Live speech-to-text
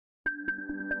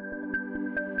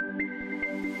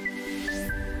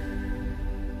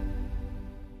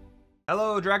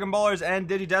Hello Dragon Ballers and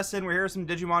Digidestin, we're here with some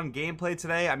Digimon gameplay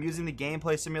today. I'm using the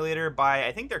gameplay simulator by,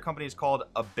 I think their company is called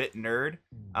A Bit Nerd.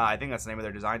 I think that's the name of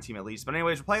their design team at least. But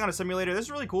anyways, we're playing on a simulator. This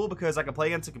is really cool because I can play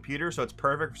against a computer, so it's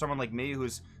perfect for someone like me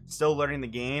who's still learning the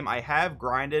game. I have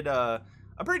grinded a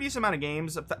pretty decent amount of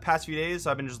games the past few days,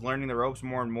 so I've been just learning the ropes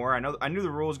more and more. I knew the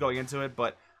rules going into it,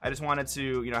 but I just wanted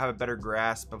to, have a better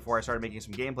grasp before I started making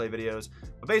some gameplay videos.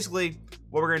 But basically,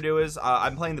 what we're gonna do is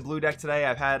I'm playing the blue deck today.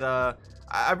 I've had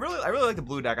I really like the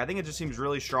blue deck. I think it just seems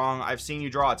really strong. I've seen you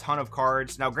draw a ton of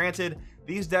cards. Now, granted,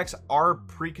 these decks are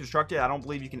pre-constructed. I don't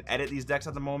believe you can edit these decks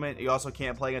at the moment. You also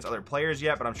can't play against other players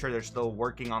yet, but I'm sure they're still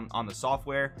working on the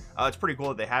software. It's pretty cool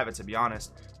that they have it, to be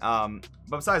honest. But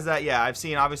besides that, yeah, I've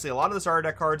seen obviously a lot of the starter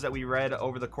deck cards that we read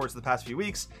over the course of the past few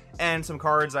weeks, and some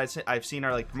cards I've seen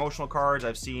are like promotional cards.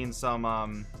 I've seen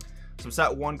some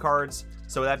set 1 cards.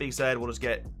 So with that being said, we'll just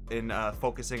get in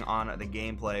focusing on the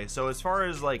gameplay. So as far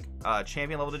as like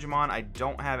champion level Digimon, I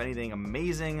don't have anything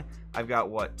amazing. I've got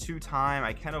what, 2 time.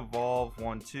 I can evolve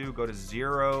 1, 2, go to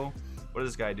 0. What does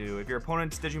this guy do? If your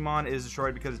opponent's Digimon is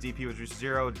destroyed because DP was reached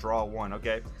 0, draw 1.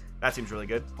 Okay, that seems really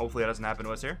good. Hopefully that doesn't happen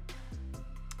to us here.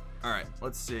 All right,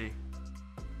 let's see.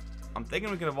 I'm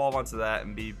thinking we can evolve onto that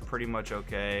and be pretty much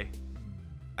okay.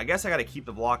 I guess I got to keep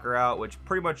the blocker out, which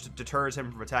pretty much deters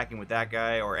him from attacking with that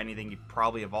guy or anything he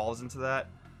probably evolves into that.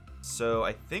 So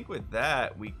I think with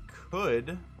that, we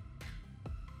could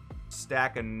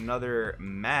stack another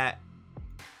mat.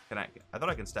 I thought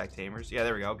I could stack tamers. Yeah,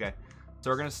 there we go. Okay. So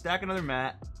we're going to stack another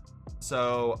mat.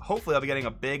 So hopefully I'll be getting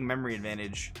a big memory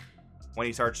advantage when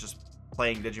he starts just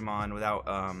playing Digimon without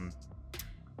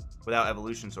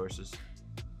evolution sources.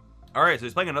 All right, so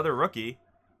he's playing another rookie.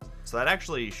 So that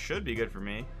actually should be good for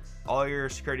me. All your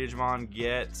security Digimon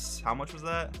gets, how much was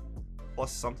that?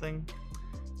 Plus something?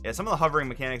 Yeah, some of the hovering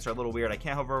mechanics are a little weird. I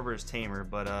can't hover over his tamer,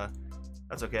 but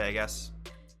that's okay, I guess.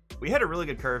 We hit a really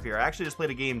good curve here. I actually just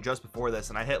played a game just before this,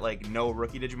 and I hit like no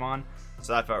rookie Digimon,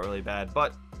 so that felt really bad.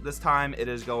 But this time it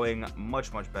is going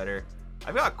much, much better.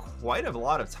 I've got quite a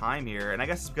lot of time here, and I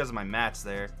guess it's because of my mats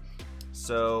there.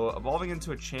 So evolving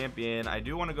into a champion, I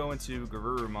do want to go into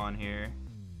Garurumon here.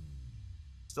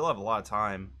 Still have a lot of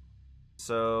time,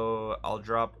 so I'll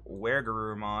drop Where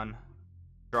Garurumon.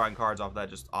 Drawing cards off of that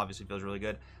just obviously feels really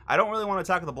good. I don't really want to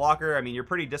attack with the blocker. I mean, you're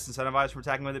pretty disincentivized from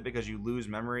attacking with it because you lose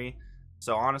memory.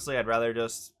 So honestly, I think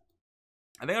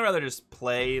I'd rather just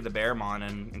play the Bearmon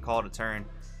and call it a turn.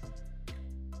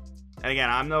 And again,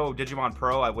 I'm no Digimon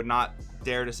pro. I would not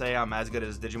dare to say I'm as good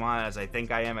as Digimon as I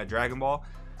think I am at Dragon Ball.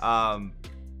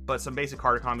 But some basic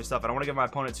card economy stuff. I don't want to give my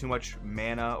opponent too much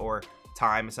mana or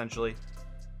time, essentially.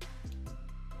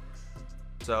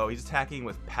 So he's attacking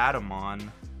with Patamon.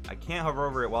 I can't hover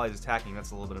over it while he's attacking.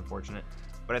 That's a little bit unfortunate.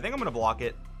 But I think I'm going to block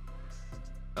it.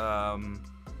 Yeah,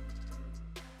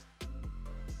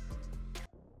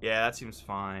 that seems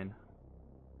fine.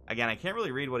 Again, I can't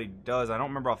really read what he does. I don't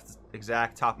remember off the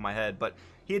exact top of my head. But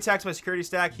he attacks my security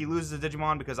stack. He loses the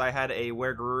Digimon because I had a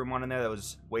Where Garurumon in there that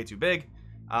was way too big.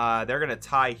 They're going to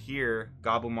tie here,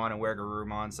 Goblimon and Where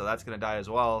Garurumon. So that's going to die as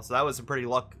well. So that was some pretty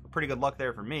good luck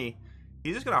there for me.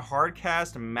 He's just going to hard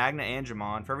cast Magna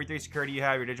Angemon. For every 3 security you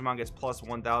have, your Digimon gets plus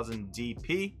 1000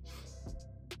 DP.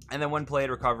 And then when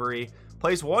played, recovery.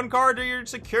 Place 1 card to your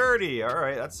security.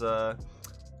 Alright, that's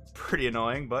pretty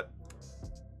annoying, but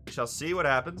we shall see what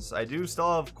happens. I do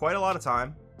still have quite a lot of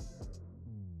time.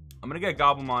 I'm going to get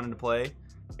Goblimon into play.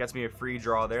 Gets me a free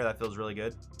draw there. That feels really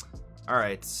good.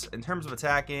 Alright, in terms of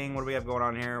attacking, what do we have going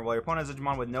on here? Well, your opponent has a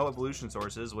Digimon with no evolution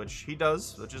sources, which he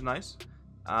does, which is nice.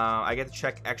 I get to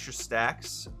check extra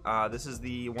stacks. This is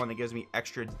the one that gives me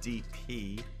extra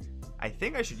DP. I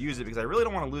think I should use it because I really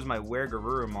don't want to lose my Where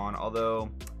Garurumon, although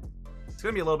it's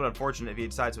going to be a little bit unfortunate if he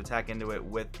decides to attack into it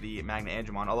with the Magna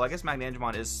Angemon. Although I guess Magna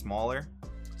Angemon is smaller.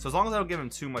 So as long as I don't give him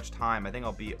too much time, I think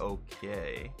I'll be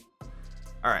okay.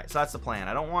 Alright, so that's the plan.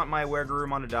 I don't want my Where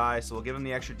Garurumon to die, so we'll give him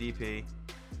the extra DP.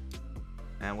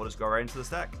 And we'll just go right into the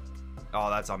stack.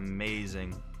 Oh, that's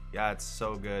amazing. Yeah, it's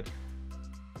so good.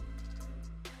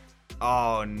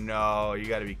 Oh no, you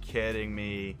gotta be kidding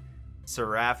me.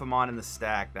 Seraphimon in the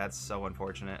stack. That's so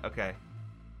unfortunate. Okay.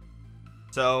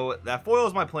 So that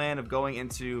foils my plan of going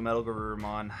into Metal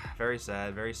Garurumon. Very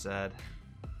sad, very sad.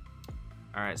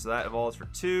 Alright, so that evolves for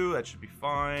 2. That should be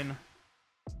fine.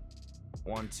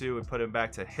 1, 2. We put him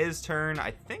back to his turn. I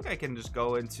think I can just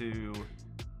go into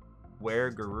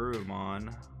Where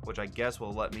Garurumon, which I guess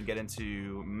will let me get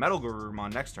into Metal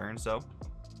Garurumon next turn, so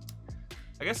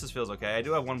I guess this feels okay. I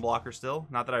do have 1 blocker still.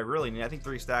 Not that I really need. I think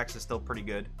 3 stacks is still pretty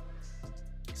good.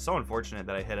 So unfortunate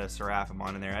that I hit a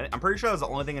Seraphimon in there. I'm pretty sure that was the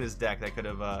only thing in his deck that could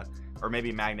have, or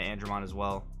maybe Magna Angemon as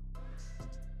well.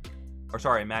 Or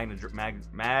sorry, Magna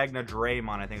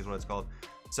Draymon, I think is what it's called.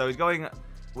 So he's going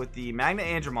with the Magna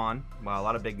Andromon. Wow, a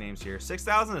lot of big names here.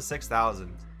 6,000 to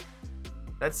 6,000.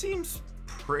 That seems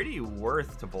pretty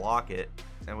worth to block it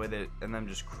and with it and then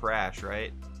just crash,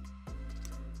 right?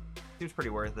 Seems pretty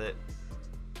worth it.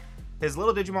 His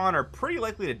little Digimon are pretty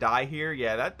likely to die here.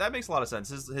 Yeah, that makes a lot of sense.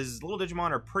 His little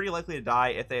Digimon are pretty likely to die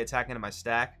if they attack into my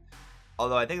stack.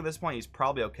 Although I think at this point he's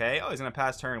probably okay. Oh, he's going to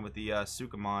pass turn with the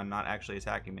Sukamon not actually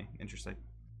attacking me. Interesting.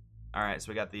 Alright, so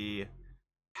we got the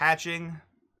hatching.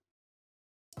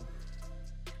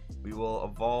 We will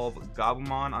evolve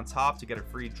Gabumon on top to get a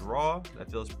free draw. That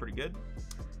feels pretty good.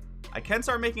 I can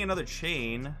start making another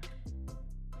chain.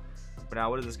 But now,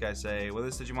 what does this guy say? Well,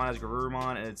 this Digimon has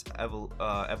Garurumon and its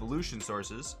evolution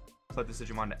sources. Put this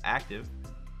Digimon to active.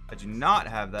 I do not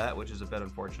have that, which is a bit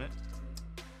unfortunate.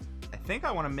 I think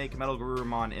I want to make Metal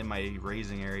Garurumon in my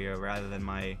raising area rather than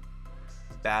my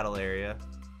battle area.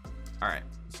 Alright,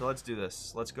 so let's do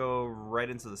this. Let's go right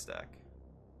into the stack.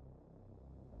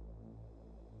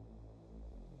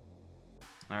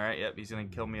 Alright, yep, he's going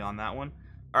to kill me on that one.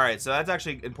 Alright, so that's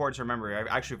actually important to remember.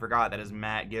 I actually forgot that his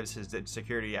mat gives his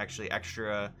security actually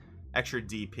extra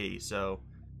DP. So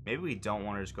maybe we don't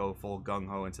want to just go full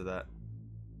gung-ho into that.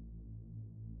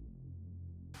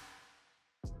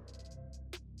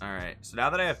 Alright, so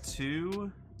now that I have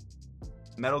 2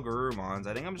 Metal Garurumons,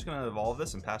 I think I'm just going to evolve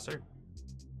this and pass her.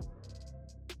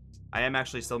 I am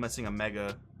actually still missing a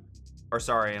Mega, or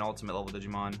sorry, an Ultimate level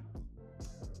Digimon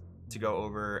to go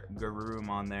over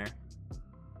Garurumon there.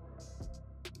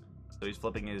 So he's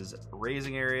flipping his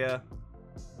raising area.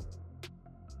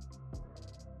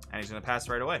 And he's going to pass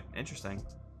right away. Interesting.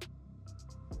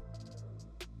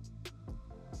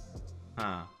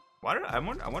 Huh. I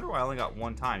wonder why I only got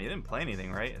 1 time. He didn't play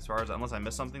anything, right? As far as, unless I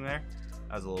missed something there.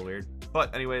 That was a little weird.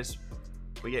 But anyways,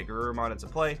 we get Garurumon into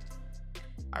play.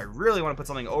 I really want to put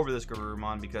something over this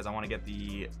Garurumon because I want to get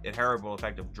the inheritable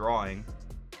effect of drawing.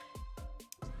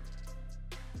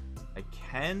 I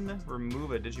can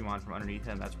remove a Digimon from underneath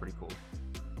him. That's pretty cool.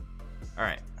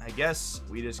 Alright, I guess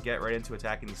we just get right into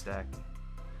attacking the stack.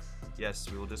 Yes,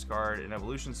 we will discard an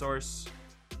evolution source.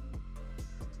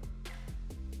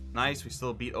 Nice, we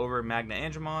still beat over Magna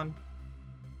Andromon.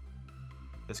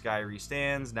 This guy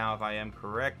restands. Now, if I am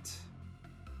correct,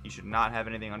 he should not have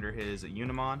anything under his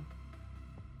Unimon.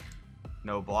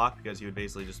 No block, because he would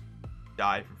basically just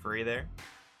die for free there.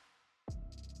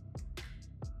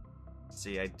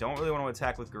 See, I don't really want to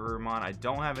attack with Garurumon. I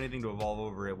don't have anything to evolve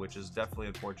over it, which is definitely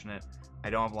unfortunate. I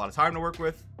don't have a lot of time to work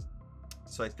with.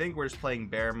 So I think we're just playing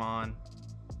Bearmon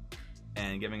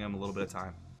and giving him a little bit of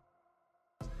time.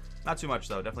 Not too much,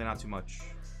 though. Definitely not too much.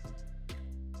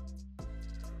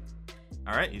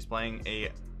 Alright, he's playing a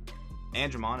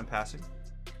Andromon and passing.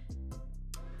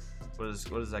 What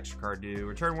does extra card do?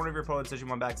 Return one of your opponent's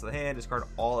Digimon back to the hand. Discard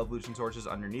all evolution sources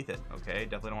underneath it. Okay,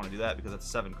 definitely don't want to do that because that's a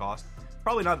 7 cost.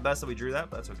 Probably not the best that we drew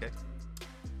that, but that's okay.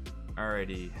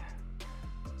 Alrighty.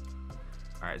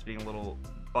 Alright, it's being a little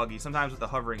buggy. Sometimes with the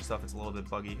hovering stuff, it's a little bit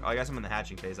buggy. Oh, I guess I'm in the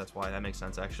hatching phase. That's why. That makes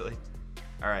sense, actually.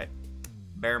 Alright.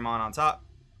 Bearmon on top.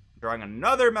 Drawing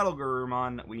another Metal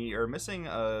Garurumon. We are missing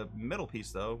a middle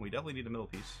piece, though. We definitely need a middle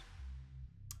piece.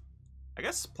 I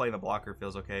guess playing the blocker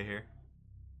feels okay here.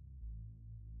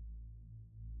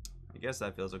 I guess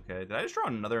that feels okay. Did I just draw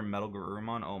another Metal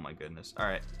Garurumon? Oh my goodness.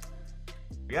 Alright.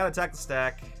 We gotta attack the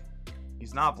stack.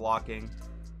 He's not blocking.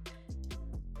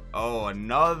 Oh,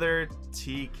 another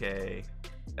TK.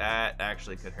 That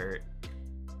actually could hurt.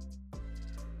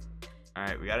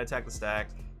 Alright, we gotta attack the stack.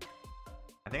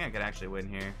 I think I can actually win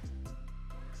here.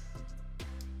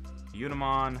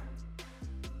 Unimon.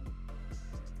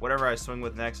 Whatever I swing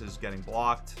with next is getting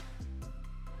blocked.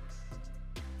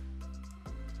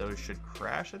 Those should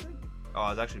crash, I think. Oh,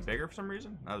 it's actually bigger for some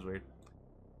reason. That was weird.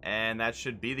 And that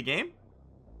should be the game.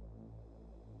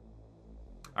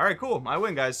 Alright, cool. I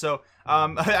win, guys. So,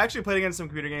 I actually played against some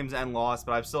computer games and lost,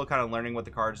 but I'm still kind of learning what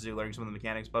the cards do, learning some of the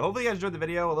mechanics. But hopefully you guys enjoyed the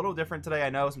video. A little different today, I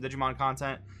know. Some Digimon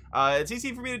content. It's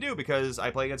easy for me to do because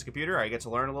I play against a computer. I get to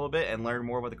learn a little bit and learn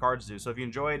more what the cards do. So if you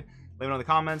enjoyed, leave it in the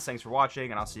comments. Thanks for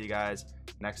watching, and I'll see you guys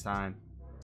next time.